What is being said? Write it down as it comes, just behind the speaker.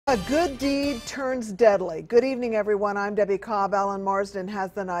A good deed turns deadly. Good evening, everyone. I'm Debbie Cobb. Alan Marsden has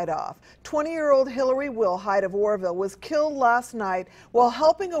the night off. 20-year-old Hillary Wilhite of Warville was killed last night while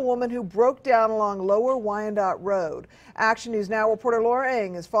helping a woman who broke down along Lower Wyandotte Road. Action News Now reporter Laura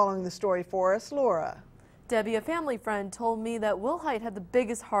Eng is following the story for us. Laura. Debbie, a family friend told me that Wilhite had the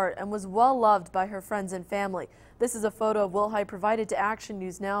biggest heart and was well loved by her friends and family. This is a photo of Wilhite provided to Action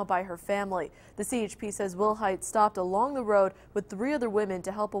News Now by her family. The CHP says Wilhite stopped along the road with 3 other women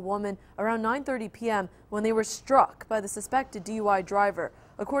to help a woman around 9:30 p.m. when they were struck by the suspected DUI driver.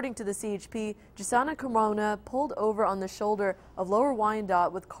 According to the CHP, Gisana Corona pulled over on the shoulder of Lower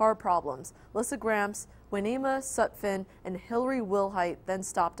Wyandotte with car problems. Lissa Gramps, Winema Sutphin, and Hillary Wilhite then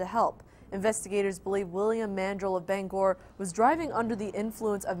stopped to help. Investigators believe William Mandrell of Bangor was driving under the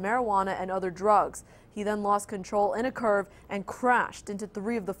influence of marijuana and other drugs. He then lost control in a curve and crashed into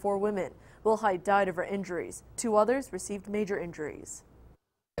 3 of the 4 women. Wilhite died of her injuries. 2 others received major injuries.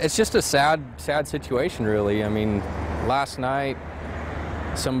 It's just a sad situation, really. I mean, last night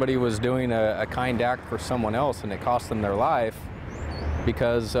somebody was doing a kind act for someone else and it cost them their life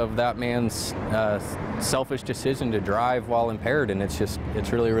because of that man's selfish decision to drive while impaired, and it's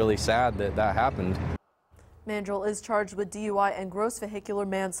really sad that that happened. Mandrell is charged with DUI and gross vehicular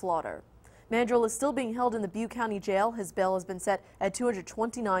manslaughter. Mandrell is still being held in the Butte County Jail. His bail has been set at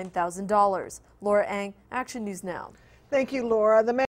 $229,000. Laura Eng, Action News Now. Thank you, Laura.